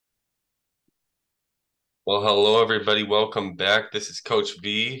Well, hello everybody. Welcome back. This is Coach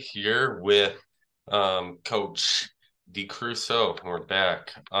V here with Coach DeCrusoe. We're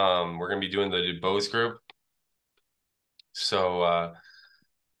back. We're gonna be doing the DuBose group. So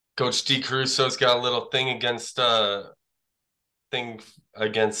Coach DeCrusoe's got a little thing against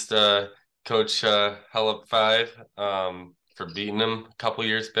Coach Hella Five for beating him a couple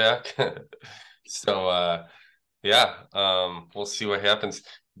years back. So we'll see what happens.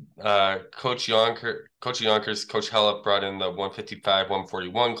 Coach Yonkers, Coach Hallett brought in the 155,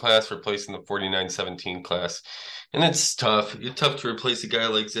 141 class, replacing the 49-17 class. And it's tough. It's tough to replace a guy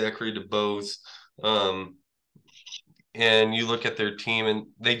like Zachary DuBose. Um, and you look at their team, and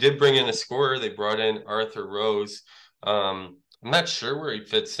they did bring in a scorer. They brought in Arthur Rose. I'm not sure where he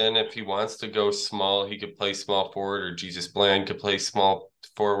fits in. If he wants to go small, he could play small forward, or Jesus Bland could play small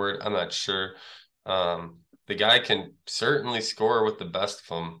forward. I'm not sure. The guy can certainly score with the best of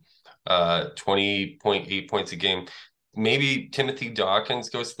them. 20.8 points a game. Maybe Timothy Dawkins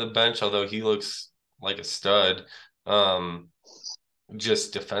goes to the bench, although he looks like a stud. Um,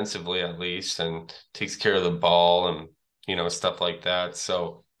 just defensively at least, and takes care of the ball and stuff like that.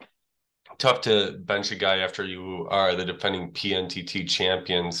 So tough to bench a guy after you are the defending PNTT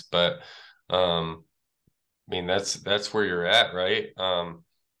champions, but I mean that's where you're at, right?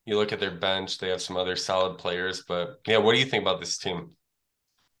 You look at their bench; they have some other solid players, but yeah, what do you think about this team?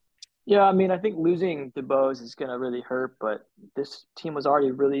 Yeah, I mean, I think losing DeBose is going to really hurt, but this team was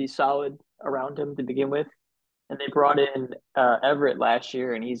already really solid around him to begin with, and they brought in Everett last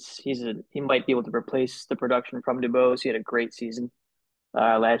year, and he might be able to replace the production from DeBose. He had a great season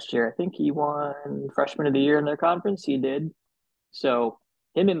last year. I think he won Freshman of the Year in their conference. He did. So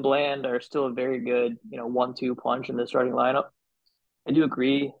him and Bland are still a very good, 1-2 punch in the starting lineup. I do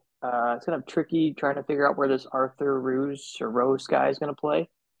agree. It's kind of tricky trying to figure out where this Arthur Rose guy is going to play.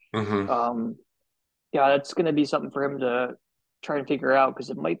 Hmm. Um, yeah, that's going to be something for him to try and figure out because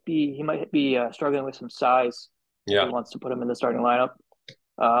he might be struggling with some size if he Yeah. wants to put him in the starting lineup.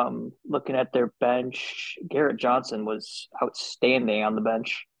 Looking at their bench, Garrett Johnson was outstanding on the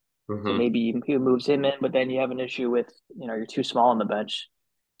bench. So Hmm. maybe he moves him in, but then you have an issue with, you're too small on the bench.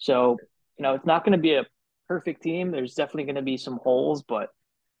 So, it's not going to be a perfect team. There's definitely going to be some holes, but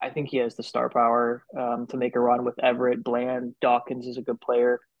I think he has the star power to make a run with Everett. Bland. Dawkins is a good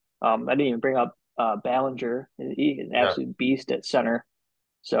player. I didn't even bring up Ballinger. He's an Yeah. absolute beast at center.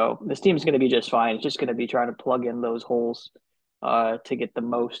 So this team's going to be just fine. It's just going to be trying to plug in those holes to get the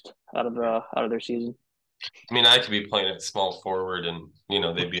most out of their season. I mean, I could be playing at small forward, and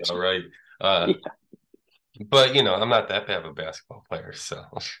they'd be all right. Uh, Yeah. but I'm not that bad of a basketball player, so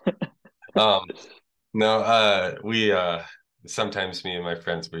um, no, we sometimes me and my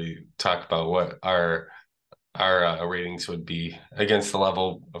friends we talk about what our ratings would be against the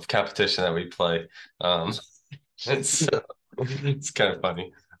level of competition that we play. Um, it's it's kind of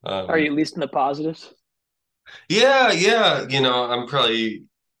funny. Are Um, you at least in the positives? yeah, yeah, I'm probably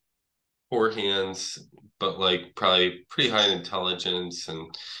four hands, but like probably pretty high in intelligence,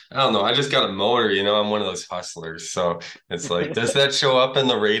 and I don't know. I just got a motor, I'm one of those hustlers, so it's like, does that show up in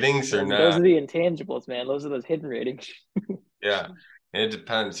the ratings or Those not? are the intangibles, man. Those are those hidden ratings. Yeah, it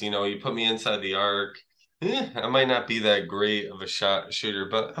depends. You put me inside the arc. I might not be that great of a shot shooter,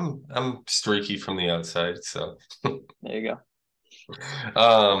 but I'm streaky from the outside. So, There you go.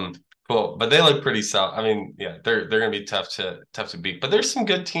 um, cool. But they look pretty solid. I mean, yeah, they're gonna be tough to beat. But there's some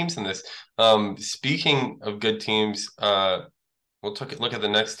good teams in this. Speaking of good teams, we'll take a look at the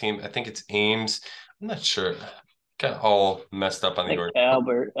next team. I think it's Ames. I'm not sure. Got all messed up on I the think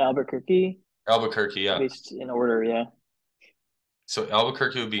order. Albuquerque, Albuquerque, at yeah. least in order. Yeah. So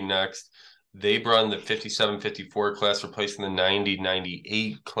Albuquerque would be next. They brought in the 57-54 class, replacing the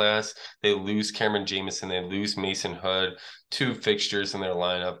 90-98 class. They lose Cameron Jamison. They lose Mason Hood, two fixtures in their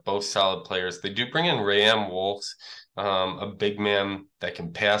lineup, both solid players. They do bring in Rayam Wolves, a big man that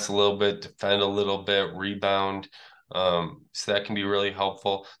can pass a little bit, defend a little bit, rebound. So that can be really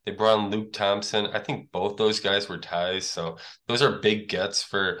helpful. They brought in Luke Thompson. I think both those guys were ties. So those are big gets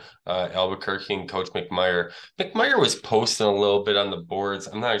for Albuquerque and Coach McMyer. McMyer was posting a little bit on the boards.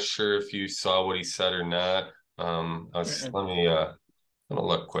 I'm not sure if you saw what he said or not. Mm-mm. Let me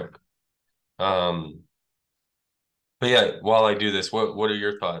look quick. Um, but yeah, while I do this, what are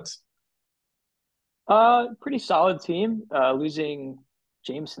your thoughts? Pretty solid team. Losing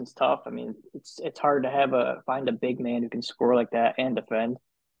Jameson's tough. I mean, it's hard to find a big man who can score like that and defend.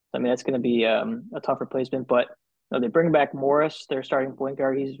 I mean, that's going to be a tough replacement. But they bring back Morris, their starting point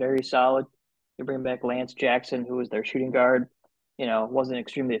guard. He's very solid. They bring back Lance Jackson, who was their shooting guard. Wasn't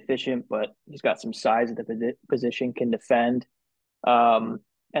extremely efficient, but he's got some size at the position, can defend. Um,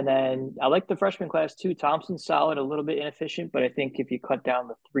 And then I like the freshman class too. Thompson's solid, a little bit inefficient, but I think if you cut down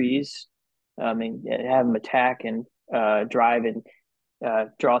the threes, and have him attack and drive and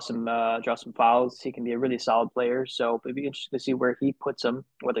draw some fouls, he can be a really solid player. So it'd be interesting to see where he puts him,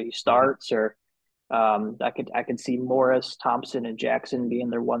 whether he Mhm. starts or I could see Morris, Thompson, and Jackson being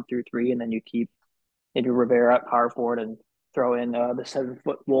their 1 through 3, and then you keep maybe Rivera at power forward and throw in the 7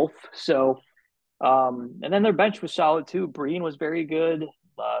 foot Wolf. So and then their bench was solid too. Breen was very good.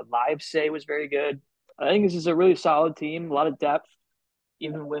 Livesay was very good. I think this is a really solid team. A lot of depth,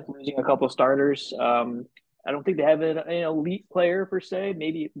 even with losing a couple of starters. I don't think they have an elite player per se.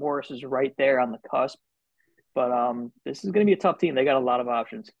 Maybe Morris is right there on the cusp, but this is going to be a tough team. They got a lot of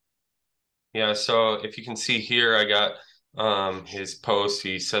options. Yeah, so if you can see here, I got his post.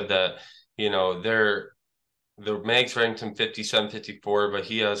 He said that, they're the Mags ranked him 57, 54, but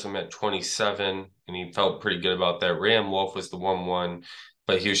he has him at 27, and he felt pretty good about that. Ram Wolf was the 1-1,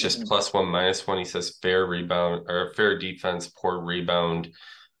 but he was just Mm-hmm. +1, -1. He says fair rebound or fair defense, poor rebound.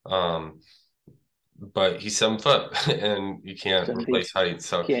 Um, but he's 7 foot and you can't 7 feet. replace height.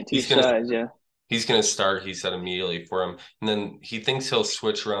 So Can't teach size. Yeah. he's gonna start, he said immediately for him. And then he thinks he'll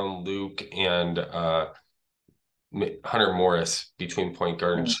switch around Luke and Hunter Morris between point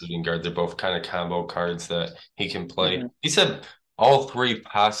guard and shooting guard. They're both kind of combo cards that he can play. Mm-hmm. He said all three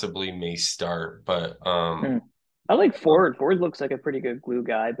possibly may start, but Mm. I like Ford. Ford looks like a pretty good glue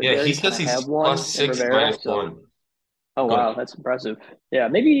guy, but yeah, they he already kind says of have he's one in +6, Rivera. So, -1. oh Go wow, ahead. that's impressive. Yeah,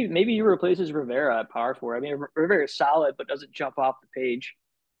 maybe he replaces Rivera at power forward. I mean, Rivera is solid, but doesn't jump off the page.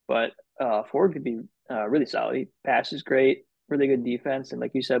 But Ford could be really solid. He passes great, really good defense, and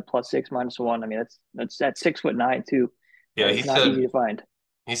like you said, +6, -1. I mean, that's 6'9" too. Yeah, It's not easy to find.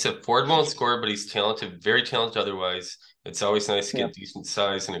 he said Ford won't score, but he's talented, very talented otherwise. It's always nice to Yeah. get decent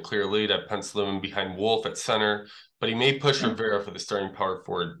size and a clear lead. I penciled him behind Wolf at center, but he may push Mm. Rivera for the starting power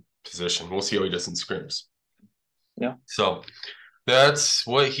forward position. We'll see how he does in scrims. Yeah. So that's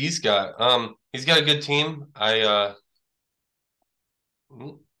what he's got. He's got a good team. I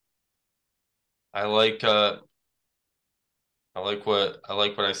like I like what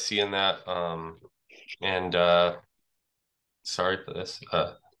I see in that. And sorry for this.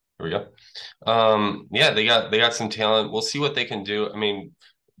 Here we go. Yeah, they got some talent. We'll see what they can do. I mean,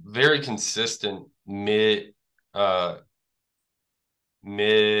 very consistent uh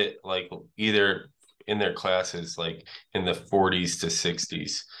mid like either in their classes like in the 40s to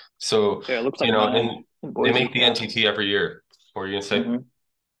 60s. So, Yeah, it looks like mine and in they make Boise. the Yeah. NTT every year. What are you gonna say? Hmm.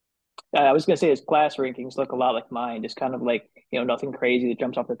 I was gonna say his class rankings look a lot like mine, just kind of like, nothing crazy that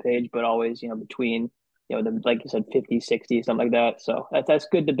jumps off the page, but always, between, the like you said, 50, 60, something like that. So that's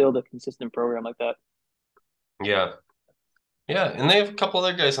good to build a consistent program like that. Yeah. Yeah, and they have a couple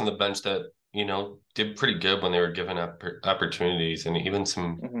other guys on the bench that, did pretty good when they were given opportunities, and even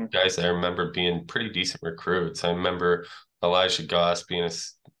some Hmm. guys that I remember being pretty decent recruits. I remember Elijah Goss being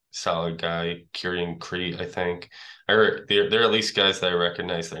solid guy, Kieran Crete, I think. Or they're at least guys that I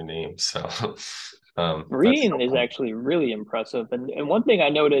recognize their names. So that's Breen is actually really impressive. And one thing I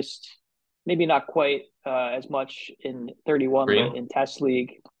noticed, maybe not quite as much in 31, but Green. in test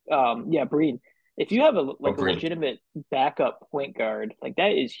league, yeah, Breen. If you have Oh, like a Green. legitimate backup point guard, like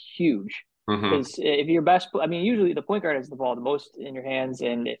that is huge. Mm-hmm. Because if your best, I mean, usually the point guard has the ball the most in your hands,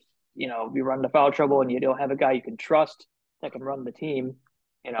 and if you run into foul trouble and you don't have a guy you can trust that can run the team,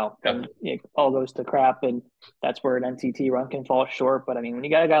 Yeah. then it all goes to crap, and that's where an NCT run can fall short. But I mean, when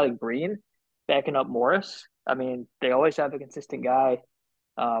you got a guy like Breen backing up Morris, I mean, they always have a consistent guy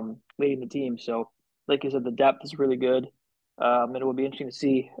leading the team. So, like you said, the depth is really good. And it will be interesting to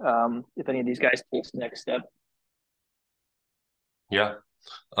see if any of these guys takes the next step. Yeah.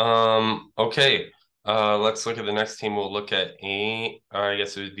 Okay. Let's look at the next team. We'll look at I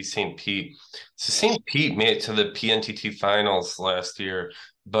guess it would be St. Pete. So St. Pete made it to the PNTT finals last year,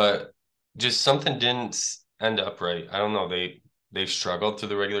 but just something didn't end up right. I don't know. They struggled through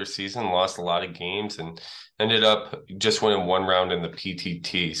the regular season, lost a lot of games, and ended up just winning one round in the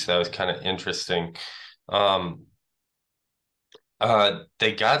PTT. So that was kind of interesting. Um,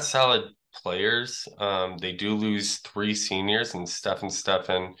 they got solid players. They do lose three seniors and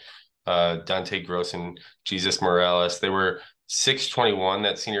Stefan, Dante Gross, and Jesus Morales. They were 621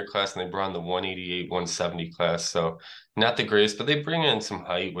 that senior class, and they brought in the 188, 170 class. So not the greatest, but they bring in some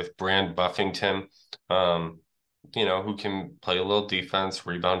height with Brand Buffington, um, who can play a little defense,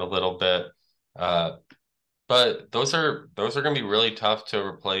 rebound a little bit. Uh, but those are going to be really tough to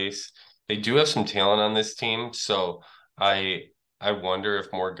replace. They do have some talent on this team, so I I wonder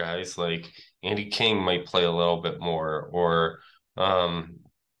if more guys like Andy King might play a little bit more, or um,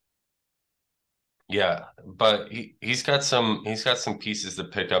 Yeah, but he's got some pieces to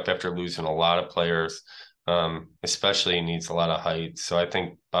pick up after losing a lot of players. Especially he needs a lot of height. So I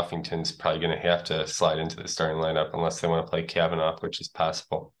think Buffington's probably going to have to slide into the starting lineup unless they want to play Kavanaugh, which is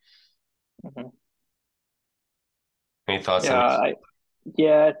possible. Mhm. Any thoughts Yeah, on this?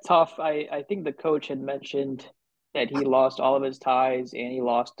 yeah, tough. I think the coach had mentioned that he lost all of his ties and he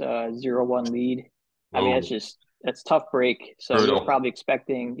lost a 0-1 lead. I mean, Oh, that's tough break. So he was brutal. probably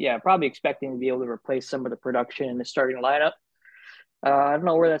expecting to be able to replace some of the production in the starting lineup. I don't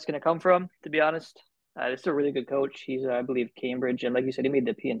know where that's going to come from, to be honest. It's a really good coach. He's, I believe, Cambridge, and like you said, he made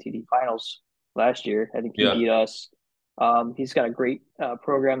the PNTD finals last year. I think he Yeah. beat us. He's got a great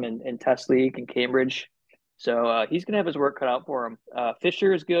program in Test League in Cambridge, so he's going to have his work cut out for him.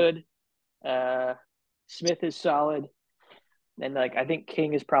 Fisher is good. Uh, Smith is solid, and like I think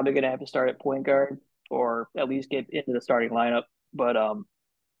King is probably going to have to start at point guard or at least get into the starting lineup. But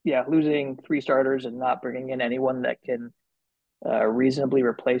yeah, losing three starters and not bringing in anyone that can reasonably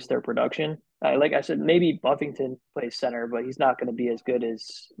replace their production. Like I said, maybe Buffington plays center, but he's not going to be as good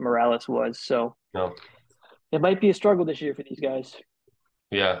as Morales was. So No. it might be a struggle this year for these guys.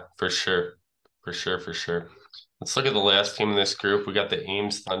 Yeah, for sure. For sure, for sure. Let's look at the last team in this group. We got the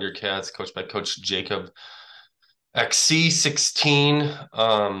Ames Thundercats, coached by Coach Jacob XC16.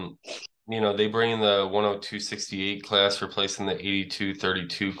 They bring in the 10268 class, replacing the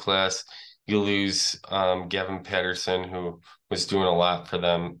 8232 class. You lose Gavin Patterson, who was doing a lot for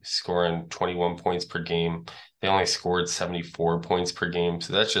them, scoring 21 points per game. They only scored 74 points per game.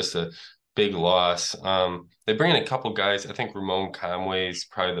 So that's just a big loss. They bring in a couple guys. I think Ramon Conway is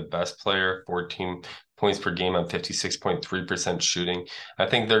probably the best player, 14 points per game on 56.3% shooting. I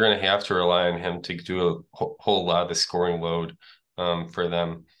think they're going to have to rely on him to do a whole lot of the scoring load for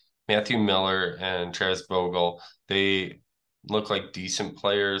them. Matthew Miller and Travis Vogel, they look like decent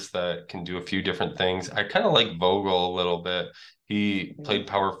players that can do a few different things. I kind of like Vogel a little bit. He Mhm. played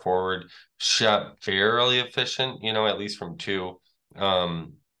power forward, shot fairly efficient, at least from two.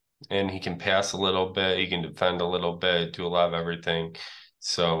 Um, and he can pass a little bit, he can defend a little bit, do a lot of everything.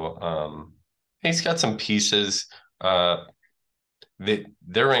 So he's got some pieces. They're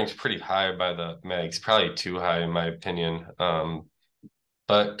ranked pretty high by the Megs, probably too high in my opinion.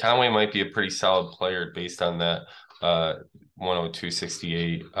 But Conway might be a pretty solid player based on that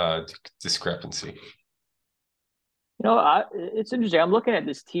 102.68 discrepancy. It's interesting. I'm looking at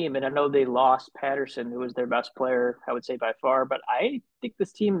this team, and I know they lost Patterson, who was their best player, I would say by far. But I think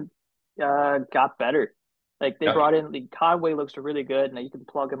this team got better. Like they Yeah, brought in, like Conway looks really good. Now you can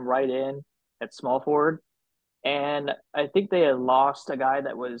plug him right in at small forward. And I think they had lost a guy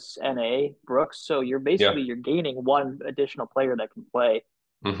that was NA Brooks. So yeah. you're gaining one additional player that can play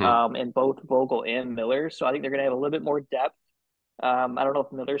Hmm. in both Vogel and Miller. So I think they're going to have a little bit more depth. I don't know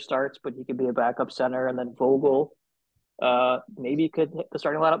if Miller starts, but he could be a backup center, and then Vogel maybe could hit the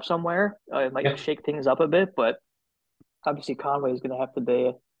starting lineup somewhere. It might Yeah, shake things up a bit, but obviously Conway is going to have to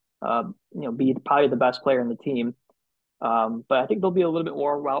be probably the best player in the team. But I think they'll be a little bit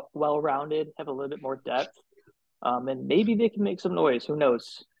more well-rounded, have a little bit more depth. And maybe they can make some noise. Who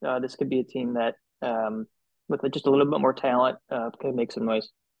knows? This could be a team that, with just a little bit more talent, can make some noise.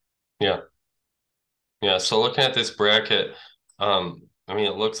 yeah, yeah. So looking at this bracket, I mean,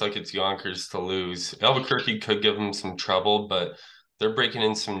 it looks like it's Yonkers to lose. Albuquerque could give them some trouble, but they're breaking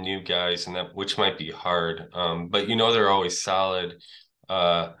in some new guys, and that which might be hard. But they're always solid.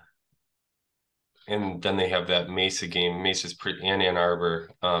 Uh, And then they have that Mesa game. Mesa's pretty and Ann Arbor,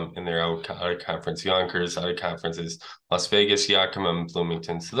 and they're out of conference. Yonkers out of conferences. Las Vegas, Yakima, and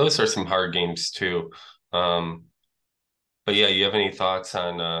Bloomington. So those are some hard games too. Um, but yeah, you have any thoughts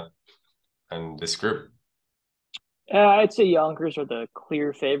on this group? I'd say Yonkers are the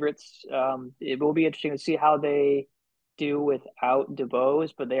clear favorites. It will be interesting to see how they do without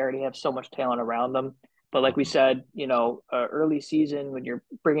DeBose, but they already have so much talent around them. But like we Mhm. said, early season when you're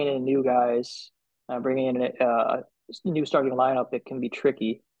bringing in new guys, bringing in a new starting lineup, it can be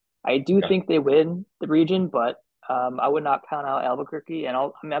tricky. I do Yeah, think they win the region, but I would not count out Albuquerque. And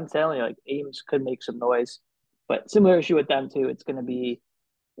I'm telling you, like Ames could make some noise. But similar issue with them too. It's going to be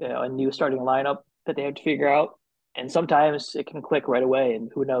a new starting lineup that they have to figure out. And sometimes it can click right away,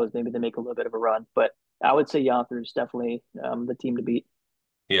 and who knows, maybe they make a little bit of a run. But I would say Yonkers definitely the team to beat.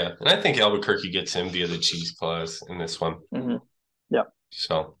 yeah, and I think Albuquerque gets in via the cheese clause in this one. Mm-hmm. Yeah.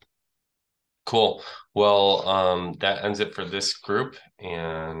 So cool. Well, that ends it for this group,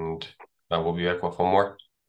 and we'll be back with one more.